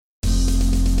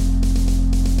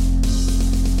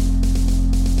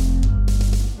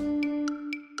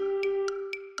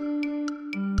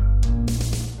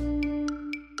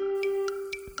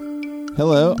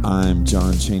Hello, I'm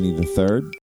John Cheney III.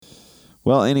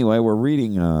 Well, anyway, we're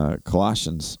reading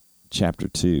Colossians chapter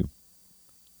 2.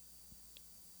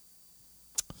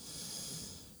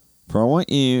 For I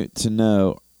want you to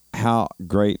know how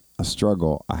great a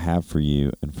struggle I have for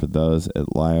you and for those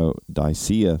at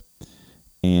Laodicea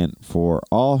and for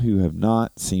all who have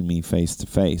not seen me face to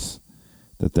face,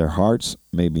 that their hearts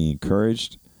may be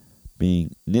encouraged,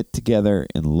 being knit together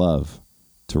in love,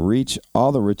 to reach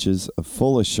all the riches of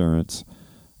full assurance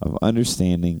of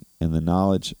understanding and the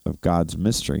knowledge of God's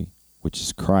mystery, which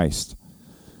is Christ,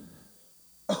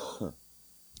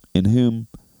 in whom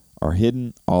are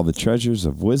hidden all the treasures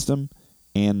of wisdom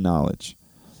and knowledge.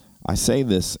 I say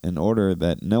this in order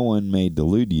that no one may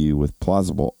delude you with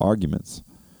plausible arguments.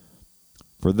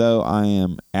 For though I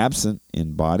am absent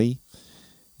in body,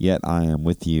 yet I am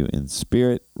with you in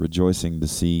spirit, rejoicing to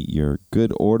see your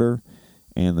good order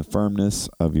and the firmness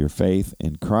of your faith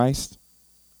in Christ.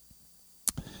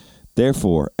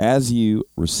 Therefore, as you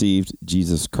received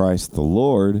Jesus Christ the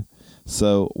Lord,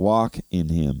 so walk in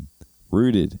him,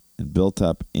 rooted and built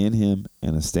up in him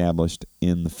and established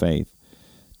in the faith,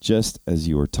 just as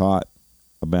you were taught,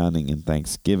 abounding in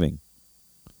thanksgiving.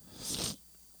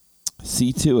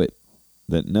 See to it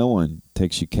that no one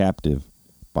takes you captive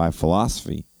by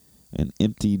philosophy and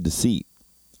empty deceit,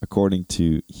 according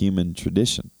to human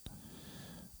tradition,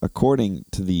 according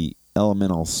to the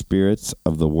elemental spirits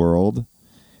of the world,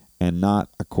 and not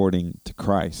according to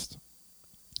Christ.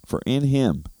 For in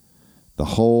him the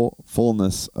whole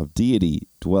fullness of deity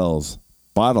dwells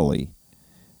bodily,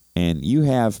 and you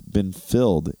have been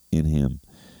filled in him,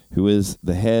 who is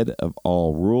the head of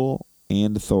all rule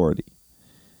and authority.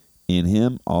 In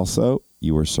him also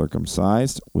you were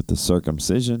circumcised with the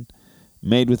circumcision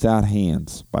made without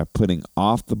hands, by putting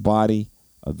off the body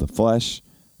of the flesh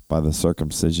by the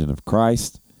circumcision of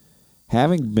Christ,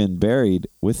 having been buried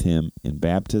with him in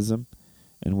baptism,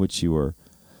 in which you were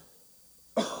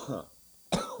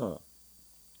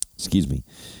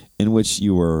in which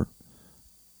you were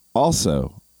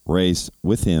also raised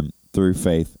with him through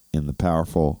faith in the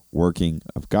powerful working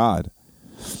of God,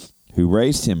 who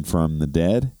raised him from the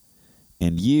dead.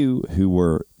 And you who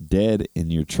were dead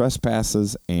in your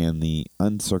trespasses and the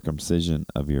uncircumcision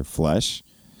of your flesh,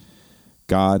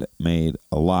 God made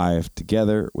alive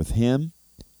together with him,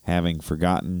 having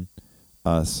forgotten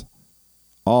us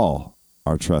all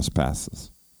our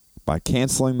trespasses, by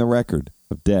canceling the record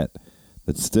of debt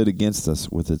that stood against us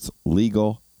with its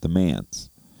legal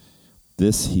demands.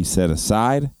 This he set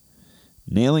aside,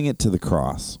 nailing it to the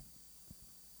cross.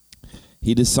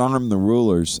 He disarmed the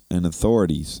rulers and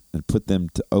authorities and put them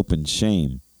to open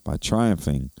shame by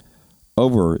triumphing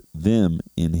over them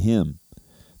in him.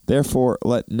 Therefore,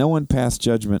 let no one pass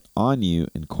judgment on you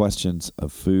in questions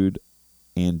of food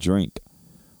and drink,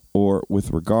 or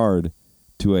with regard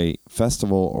to a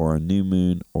festival or a new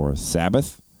moon or a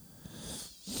Sabbath.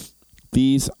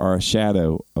 These are a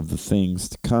shadow of the things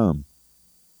to come,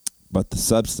 but the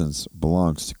substance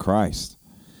belongs to Christ.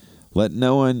 Let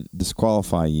no one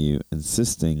disqualify you,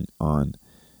 insisting on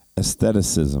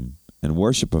aestheticism and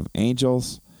worship of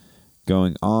angels,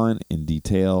 going on in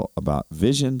detail about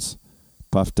visions,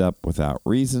 puffed up without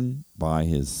reason by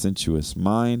his sensuous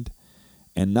mind,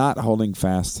 and not holding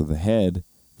fast to the head,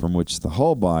 from which the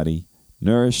whole body,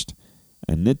 nourished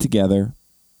and knit together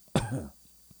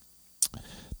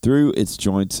through its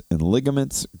joints and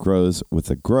ligaments, grows with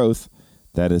a growth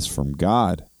that is from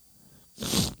God.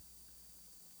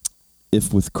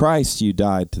 If with Christ you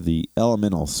died to the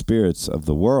elemental spirits of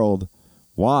the world,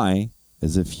 why,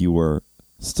 as if you were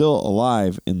still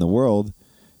alive in the world,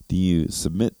 do you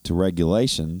submit to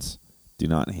regulations, do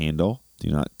not handle, do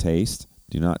not taste,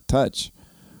 do not touch,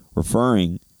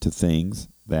 referring to things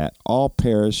that all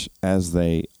perish as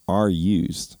they are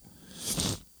used,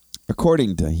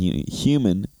 according to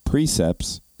human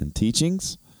precepts and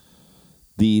teachings?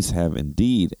 These have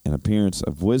indeed an appearance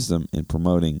of wisdom in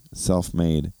promoting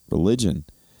self-made religion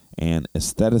and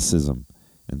aestheticism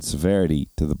and severity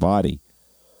to the body.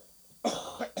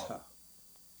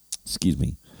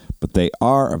 But they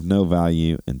are of no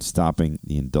value in stopping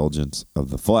the indulgence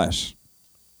of the flesh.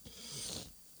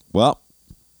 Well,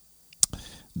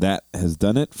 that has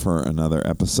done it for another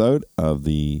episode of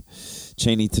the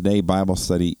Cheney Today Bible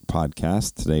Study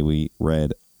Podcast. Today we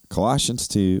read Colossians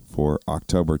 2 for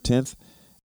October 10th.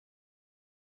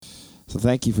 So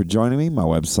thank you for joining me. My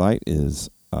website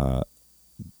is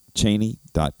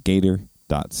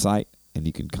cheney.gator.site, and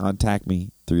you can contact me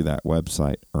through that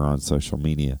website or on social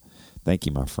media. Thank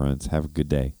you, my friends. Have a good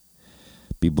day.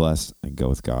 Be blessed and go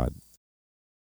with God.